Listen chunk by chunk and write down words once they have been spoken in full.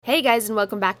Hey guys, and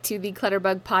welcome back to the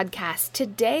Clutterbug podcast.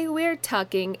 Today we're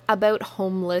talking about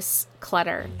homeless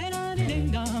clutter.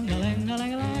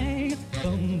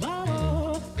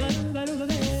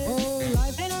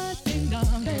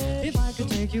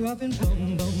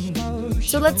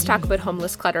 So let's talk about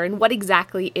homeless clutter and what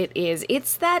exactly it is.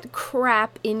 It's that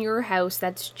crap in your house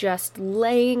that's just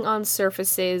laying on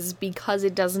surfaces because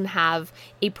it doesn't have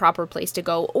a proper place to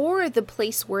go, or the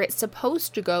place where it's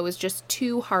supposed to go is just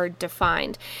too hard to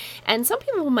find. And some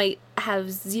people might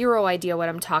have zero idea what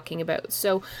I'm talking about.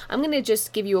 So I'm going to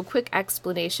just give you a quick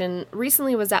explanation.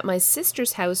 Recently I was at my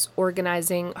sister's house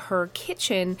organizing her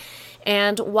kitchen,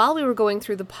 and while we were going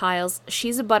through the piles,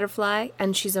 she's a butterfly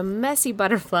and she's a messy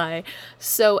butterfly.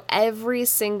 So every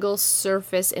single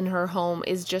surface in her home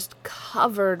is just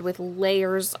covered with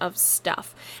layers of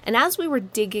stuff. And as we were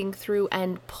digging through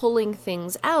and pulling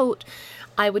things out,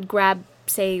 I would grab,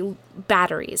 say,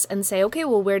 batteries and say, okay,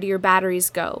 well, where do your batteries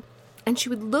go? And she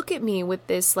would look at me with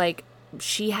this, like,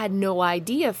 she had no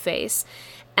idea face.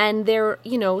 And there,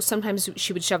 sometimes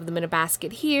she would shove them in a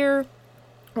basket here,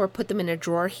 or put them in a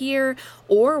drawer here,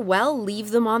 or, well, leave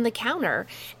them on the counter.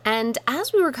 And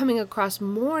as we were coming across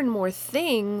more and more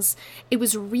things, it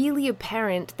was really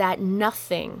apparent that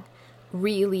nothing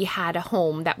really had a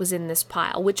home that was in this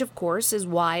pile, which of course is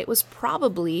why it was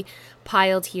probably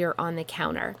piled here on the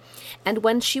counter. And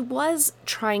when she was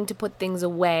trying to put things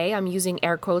away, I'm using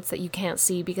air quotes that you can't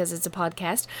see because it's a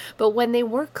podcast, but when they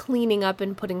were cleaning up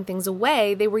and putting things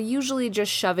away, they were usually just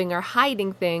shoving or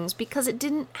hiding things because it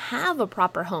didn't have a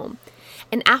proper home.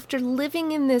 And after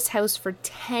living in this house for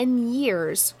 10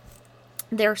 years,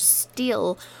 there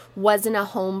still wasn't a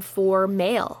home for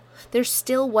mail. There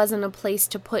still wasn't a place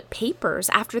to put papers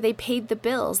after they paid the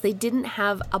bills. They didn't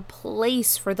have a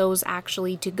place for those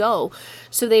actually to go.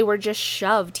 So they were just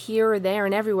shoved here or there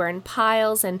and everywhere in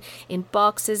piles and in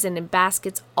boxes and in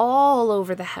baskets all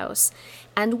over the house.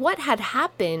 And what had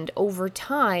happened over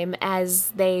time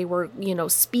as they were,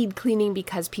 speed cleaning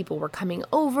because people were coming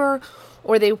over,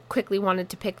 or they quickly wanted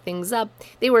to pick things up,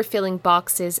 they were filling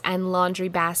boxes and laundry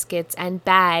baskets and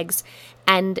bags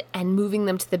and moving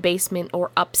them to the basement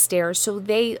or upstairs. So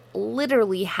they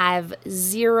literally have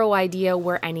zero idea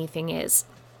where anything is.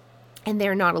 And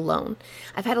they're not alone.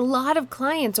 I've had a lot of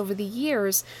clients over the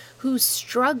years who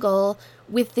struggle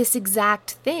with this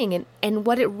exact thing. And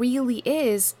what it really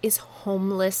is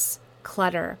homeless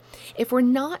clutter. If we're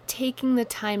not taking the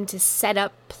time to set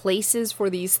up places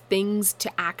for these things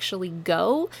to actually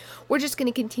go, we're just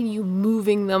going to continue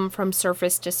moving them from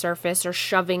surface to surface or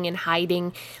shoving and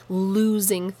hiding,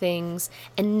 losing things,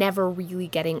 and never really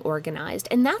getting organized.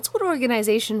 And that's what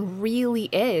organization really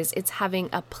is. It's having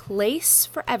a place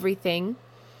for everything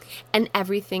and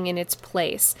everything in its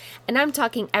place. And I'm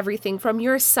talking everything from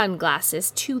your sunglasses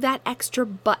to that extra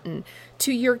button,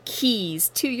 to your keys,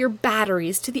 to your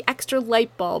batteries, to the extra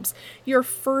light bulbs, your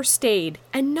first aid.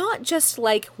 And not just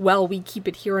like, well, we keep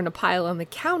it here in a pile on the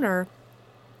counter,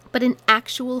 but an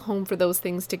actual home for those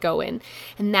things to go in.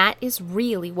 And that is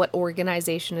really what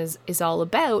organization is all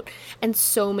about. And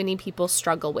so many people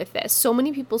struggle with this. So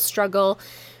many people struggle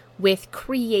with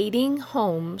creating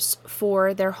homes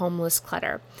for their homeless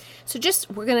clutter. So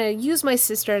we're going to use my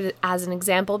sister as an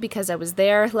example because I was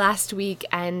there last week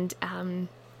and,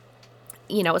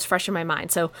 it's fresh in my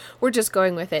mind. So we're just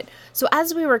going with it. So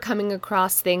as we were coming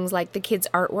across things like the kids'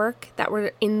 artwork that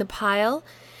were in the pile,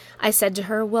 I said to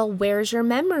her, well, where's your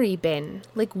memory bin?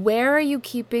 Like, where are you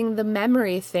keeping the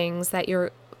memory things that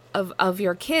of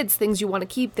your kids, things you want to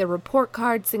keep, their report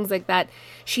cards, things like that?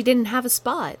 She didn't have a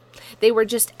spot. They were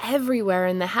just everywhere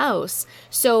in the house.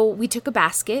 So we took a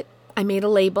basket, I made a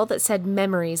label that said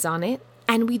memories on it,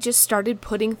 and we just started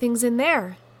putting things in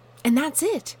there. And that's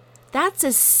it. That's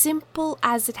as simple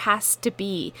as it has to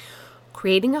be.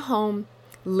 Creating a home,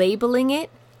 labeling it,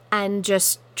 and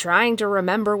just trying to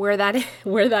remember where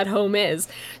that home is.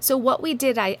 So what we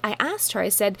did, I asked her, I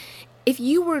said, if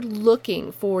you were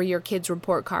looking for your kids'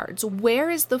 report cards, where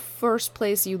is the first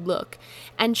place you'd look?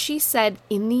 And she said,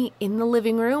 in the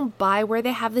living room, by where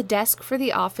they have the desk for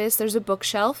the office, there's a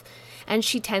bookshelf, and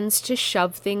she tends to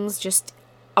shove things just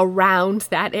around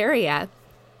that area.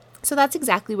 So that's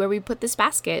exactly where we put this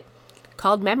basket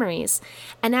called Memories.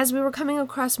 And as we were coming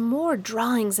across more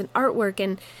drawings and artwork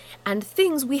and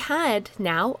things, we had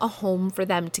now a home for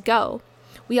them to go.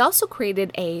 We also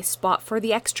created a spot for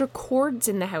the extra cords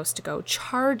in the house to go,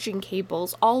 charging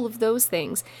cables, all of those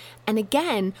things. And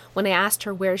again, when I asked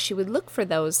her where she would look for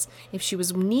those, if she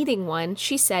was needing one,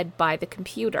 she said by the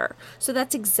computer. So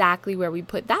that's exactly where we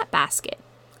put that basket,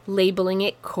 labeling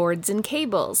it cords and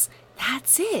cables.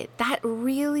 That's it. That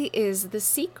really is the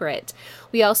secret.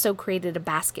 We also created a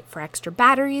basket for extra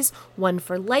batteries, one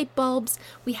for light bulbs.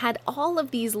 We had all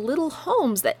of these little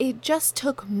homes that it just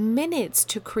took minutes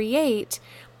to create.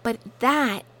 But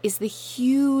that is the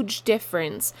huge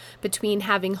difference between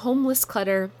having homeless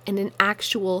clutter and an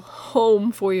actual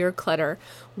home for your clutter.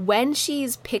 When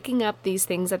she's picking up these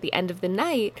things at the end of the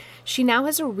night, she now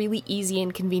has a really easy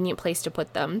and convenient place to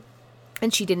put them.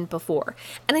 And she didn't before.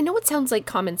 And I know it sounds like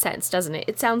common sense, doesn't it?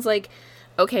 It sounds like,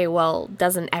 okay, well,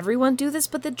 doesn't everyone do this?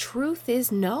 But the truth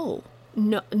is no.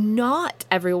 No, not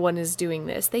everyone is doing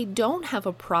this. They don't have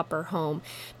a proper home.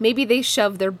 Maybe they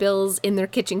shove their bills in their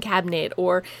kitchen cabinet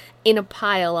or in a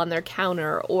pile on their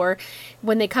counter, or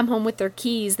when they come home with their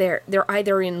keys, they're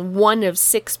either in one of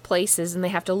 6 places and they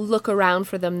have to look around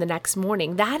for them the next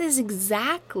morning. That is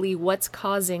exactly what's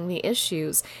causing the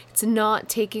issues. It's not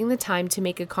taking the time to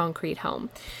make a concrete home.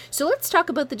 So let's talk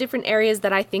about the different areas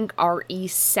that I think are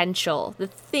essential,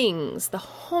 the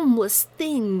homeless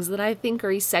things that I think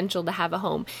are essential to have a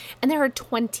home. And there are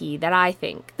 20 that I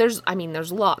think,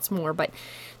 there's lots more, but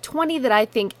 20 that I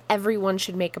think everyone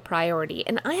should make a priority.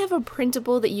 And I have a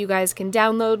printable that you guys can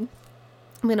download.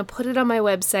 I'm going to put it on my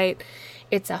website.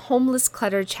 It's a homeless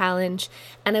clutter challenge.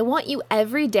 And I want you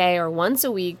every day or once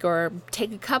a week, or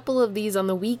take a couple of these on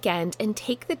the weekend, and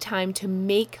take the time to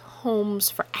make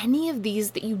homes for any of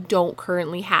these that you don't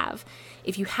currently have.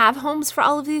 If you have homes for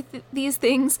all of these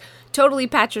things, totally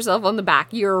pat yourself on the back.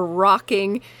 You're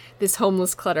rocking this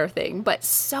homeless clutter thing. But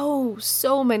so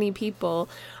many people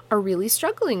are really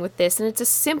struggling with this, and it's a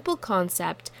simple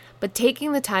concept, but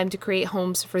taking the time to create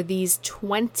homes for these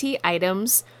 20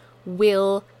 items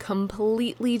will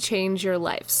completely change your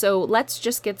life. So let's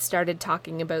just get started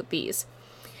talking about these.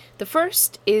 The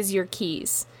first is your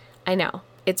keys. I know,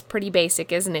 it's pretty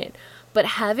basic, isn't it? But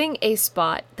having a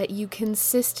spot that you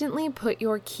consistently put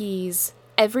your keys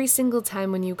every single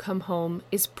time when you come home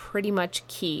is pretty much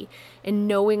key, and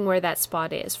knowing where that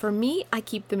spot is. For me, I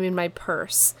keep them in my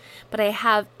purse, but I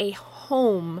have a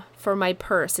home for my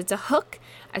purse. It's a hook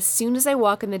as soon as I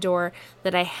walk in the door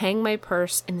that I hang my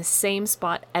purse in the same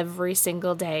spot every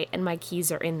single day, and my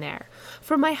keys are in there.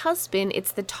 For my husband,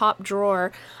 it's the top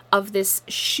drawer of this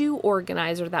shoe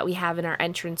organizer that we have in our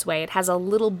entranceway. It has a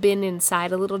little bin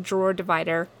inside, a little drawer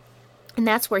divider, and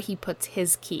that's where he puts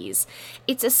his keys.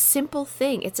 It's a simple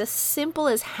thing. It's as simple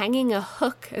as hanging a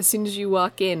hook as soon as you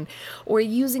walk in, or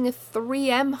using a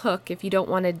 3M hook if you don't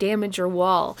want to damage your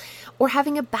wall, or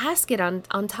having a basket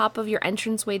on top of your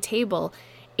entranceway table.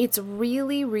 It's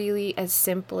really as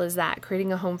simple as that,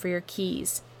 creating a home for your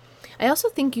keys. I also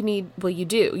think you need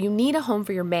a home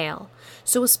for your mail.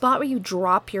 So a spot where you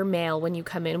drop your mail when you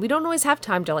come in. We don't always have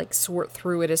time to sort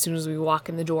through it as soon as we walk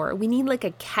in the door. We need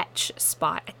a catch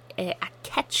spot, a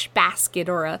catch basket,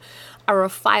 or a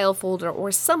file folder,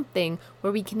 or something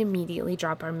where we can immediately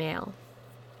drop our mail.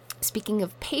 Speaking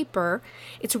of paper,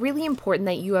 it's really important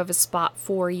that you have a spot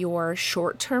for your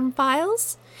short-term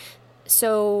files.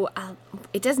 So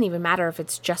it doesn't even matter if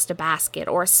it's just a basket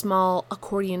or a small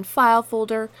accordion file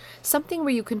folder, something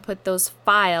where you can put those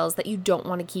files that you don't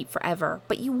want to keep forever,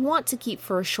 but you want to keep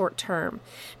for a short term.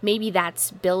 Maybe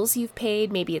that's bills you've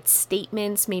paid, maybe it's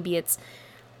statements, maybe it's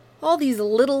all these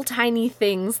little tiny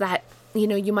things that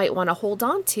you might want to hold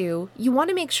on to. You want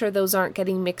to make sure those aren't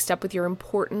getting mixed up with your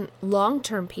important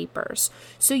long-term papers.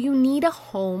 So you need a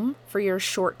home for your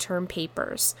short-term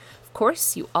papers. Of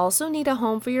course, you also need a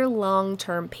home for your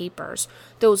long-term papers.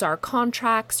 Those are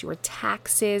contracts, your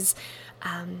taxes,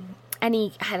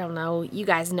 you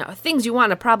guys know, things you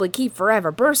want to probably keep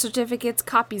forever, birth certificates,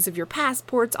 copies of your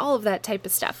passports, all of that type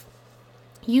of stuff.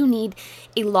 You need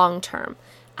a long-term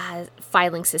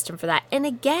filing system for that. And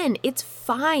again, it's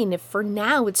fine if for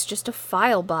now it's just a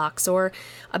file box or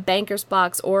a banker's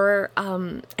box or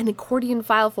an accordion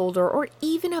file folder or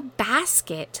even a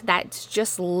basket that's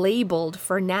just labeled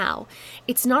for now.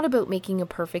 It's not about making a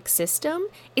perfect system.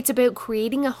 It's about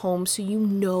creating a home so you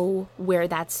know where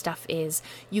that stuff is.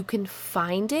 You can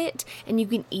find it and you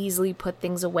can easily put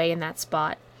things away in that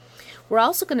spot. We're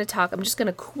also going to talk, I'm just going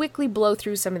to quickly blow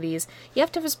through some of these. You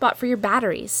have to have a spot for your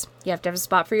batteries. You have to have a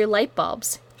spot for your light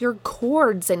bulbs, your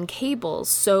cords and cables.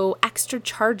 So extra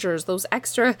chargers, those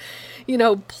extra,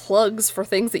 plugs for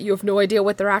things that you have no idea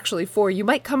what they're actually for. You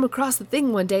might come across the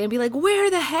thing one day and be like, where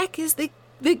the heck is the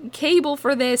cable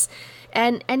for this?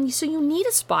 And so you need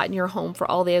a spot in your home for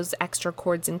all those extra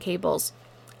cords and cables.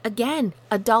 Again,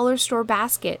 a dollar store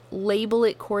basket, label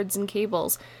it cords and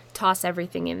cables, toss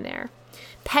everything in there.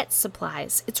 Pet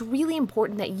supplies. It's really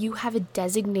important that you have a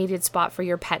designated spot for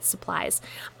your pet supplies.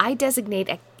 I designate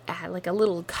like a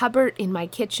little cupboard in my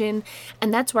kitchen,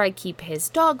 and that's where I keep his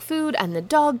dog food and the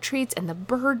dog treats and the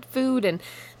bird food and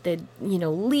the,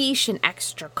 leash and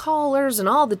extra collars and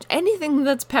anything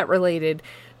that's pet related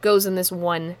goes in this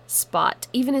one spot,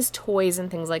 even his toys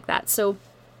and things like that. So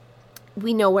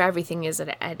we know where everything is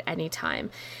at any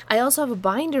time. I also have a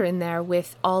binder in there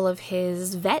with all of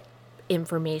his vet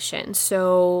information.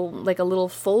 So like a little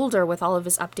folder with all of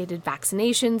his updated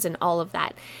vaccinations and all of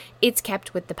that. It's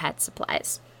kept with the pet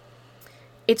supplies.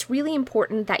 It's really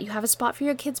important that you have a spot for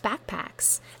your kids'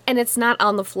 backpacks. And it's not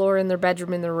on the floor in their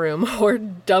bedroom in their room or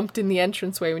dumped in the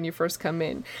entranceway when you first come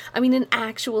in. I mean, an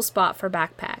actual spot for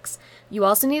backpacks. You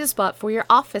also need a spot for your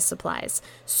office supplies.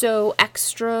 So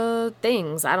extra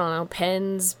things, I don't know,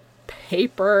 pens,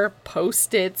 paper,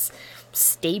 Post-its,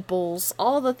 staples,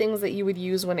 all the things that you would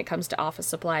use when it comes to office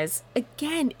supplies.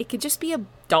 Again, it could just be a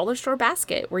dollar store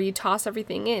basket where you toss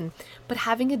everything in. But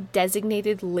having a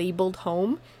designated labeled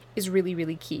home is really,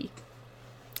 really key.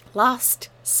 Lost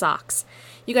socks.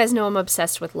 You guys know I'm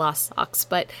obsessed with lost socks,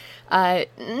 but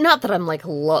not that I'm like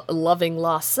loving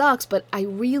lost socks, but I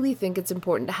really think it's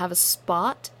important to have a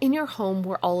spot in your home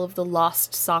where all of the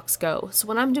lost socks go. So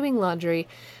when I'm doing laundry,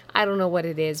 I don't know what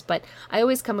it is, but I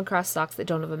always come across socks that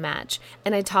don't have a match,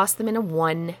 and I toss them in a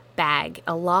one bag,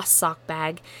 a lost sock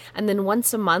bag, and then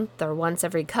once a month or once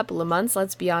every couple of months,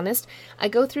 let's be honest, I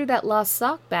go through that lost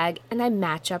sock bag and I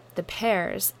match up the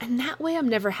pairs, and that way I'm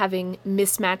never having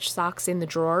mismatched socks in the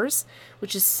drawers,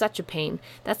 which is such a pain.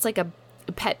 That's like a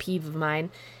pet peeve of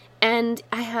mine. And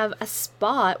I have a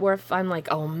spot where if I'm like,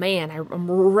 oh man,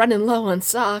 I'm running low on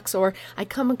socks, or I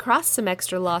come across some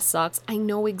extra lost socks, I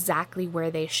know exactly where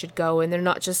they should go, and they're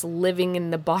not just living in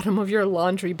the bottom of your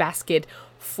laundry basket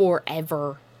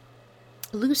forever.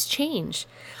 Loose change.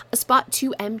 A spot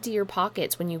to empty your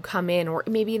pockets when you come in, or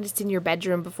maybe it's in your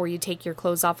bedroom before you take your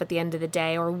clothes off at the end of the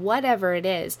day, or whatever it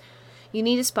is. You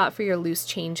need a spot for your loose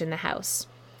change in the house.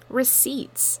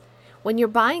 Receipts. When you're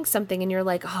buying something and you're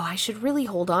like, oh, I should really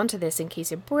hold on to this in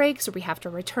case it breaks or we have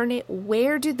to return it,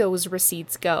 where do those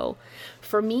receipts go?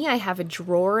 For me, I have a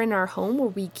drawer in our home where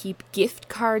we keep gift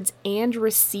cards and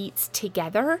receipts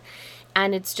together.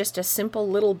 And it's just a simple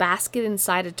little basket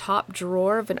inside a top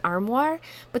drawer of an armoire.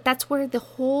 But that's where the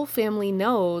whole family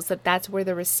knows that that's where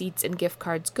the receipts and gift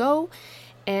cards go.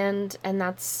 And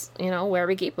that's, where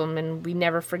we keep them and we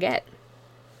never forget.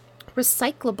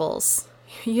 Recyclables.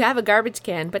 You have a garbage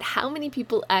can, but how many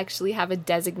people actually have a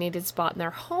designated spot in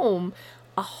their home,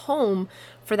 a home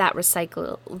for that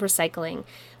recycling?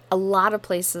 A lot of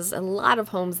places, a lot of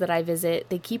homes that I visit,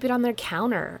 they keep it on their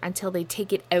counter until they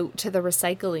take it out to the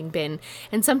recycling bin.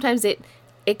 And sometimes it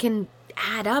can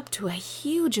add up to a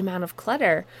huge amount of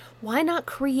clutter. Why not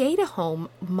create a home?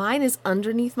 Mine is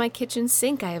underneath my kitchen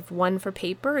sink. I have one for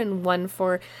paper and one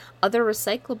for other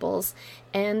recyclables.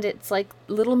 And it's like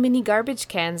little mini garbage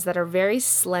cans that are very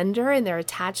slender and they're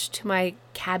attached to my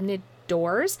cabinet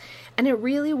doors. And it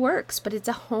really works, but it's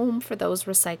a home for those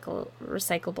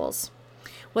recyclables.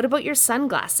 What about your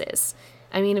sunglasses?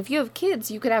 I mean, if you have kids,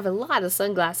 you could have a lot of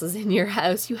sunglasses in your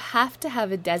house. You have to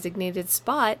have a designated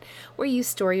spot where you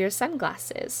store your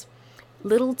sunglasses.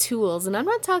 Little tools, and I'm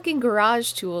not talking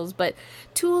garage tools, but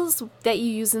tools that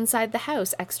you use inside the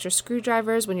house. Extra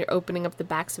screwdrivers when you're opening up the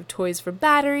backs of toys for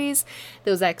batteries,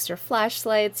 those extra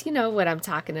flashlights, you know what I'm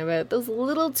talking about. Those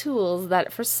little tools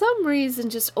that for some reason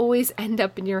just always end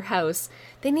up in your house.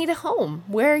 They need a home.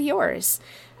 Where are yours?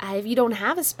 If you don't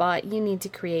have a spot, you need to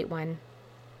create one.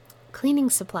 Cleaning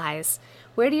supplies.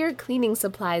 Where do your cleaning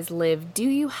supplies live? Do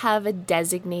you have a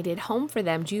designated home for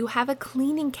them? Do you have a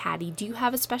cleaning caddy? Do you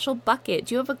have a special bucket?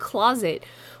 Do you have a closet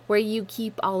where you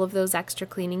keep all of those extra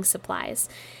cleaning supplies?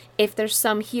 If there's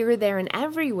some here, there, and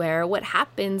everywhere, what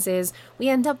happens is we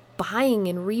end up buying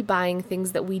and rebuying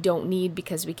things that we don't need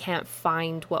because we can't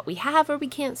find what we have or we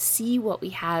can't see what we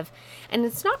have. And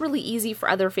it's not really easy for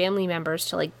other family members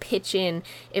to pitch in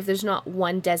if there's not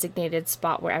one designated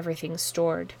spot where everything's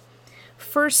stored.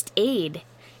 First aid.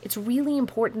 It's really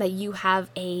important that you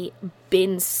have a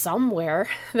bin somewhere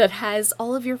that has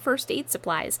all of your first aid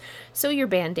supplies. So your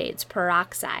Band-Aids,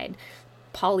 peroxide,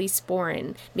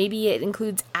 polysporin, maybe it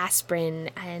includes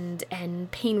aspirin and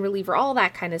pain reliever, all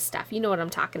that kind of stuff. You know what I'm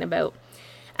talking about.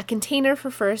 A container for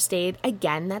first aid,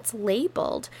 again, that's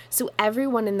labeled. So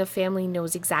everyone in the family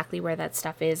knows exactly where that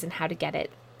stuff is and how to get it.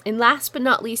 And last but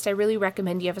not least, I really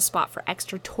recommend you have a spot for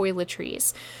extra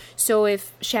toiletries. So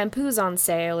if shampoo's on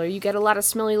sale or you get a lot of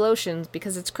smelly lotions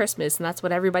because it's Christmas and that's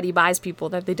what everybody buys people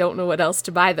that they don't know what else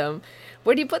to buy them,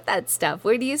 where do you put that stuff?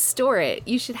 Where do you store it?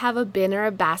 You should have a bin or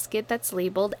a basket that's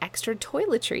labeled extra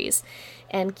toiletries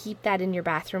and keep that in your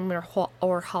bathroom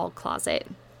or hall closet.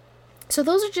 So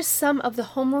those are just some of the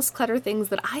homeless clutter things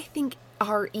that I think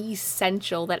are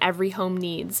essential that every home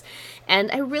needs. And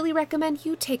I really recommend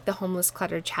you take the homeless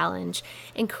clutter challenge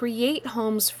and create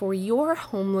homes for your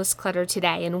homeless clutter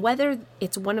today. And whether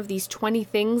it's one of these 20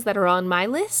 things that are on my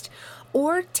list,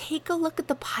 or take a look at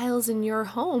the piles in your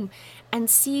home and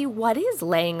see what is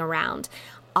laying around.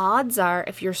 Odds are,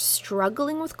 if you're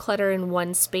struggling with clutter in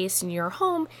one space in your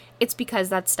home, it's because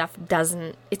that stuff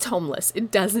it's homeless.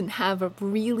 It doesn't have a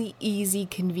really easy,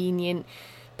 convenient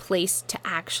place to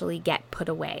actually get put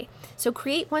away. So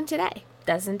create one today.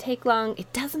 Doesn't take long.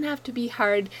 It doesn't have to be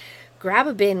hard. Grab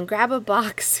a bin, grab a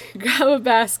box, grab a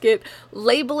basket,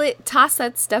 label it, toss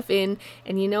that stuff in,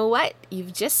 and you know what?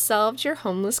 You've just solved your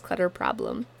homeless clutter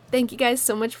problem. Thank you guys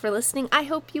so much for listening. I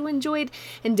hope you enjoyed.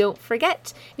 And don't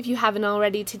forget, if you haven't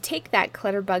already, to take that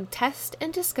Clutterbug test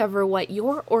and discover what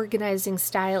your organizing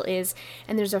style is.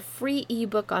 And there's a free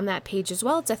ebook on that page as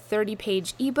well. It's a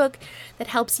 30-page ebook that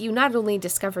helps you not only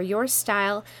discover your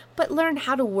style, but learn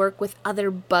how to work with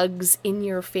other bugs in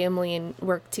your family and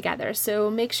work together. So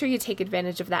make sure you take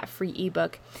advantage of that free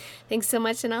ebook. Thanks so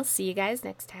much, and I'll see you guys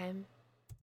next time.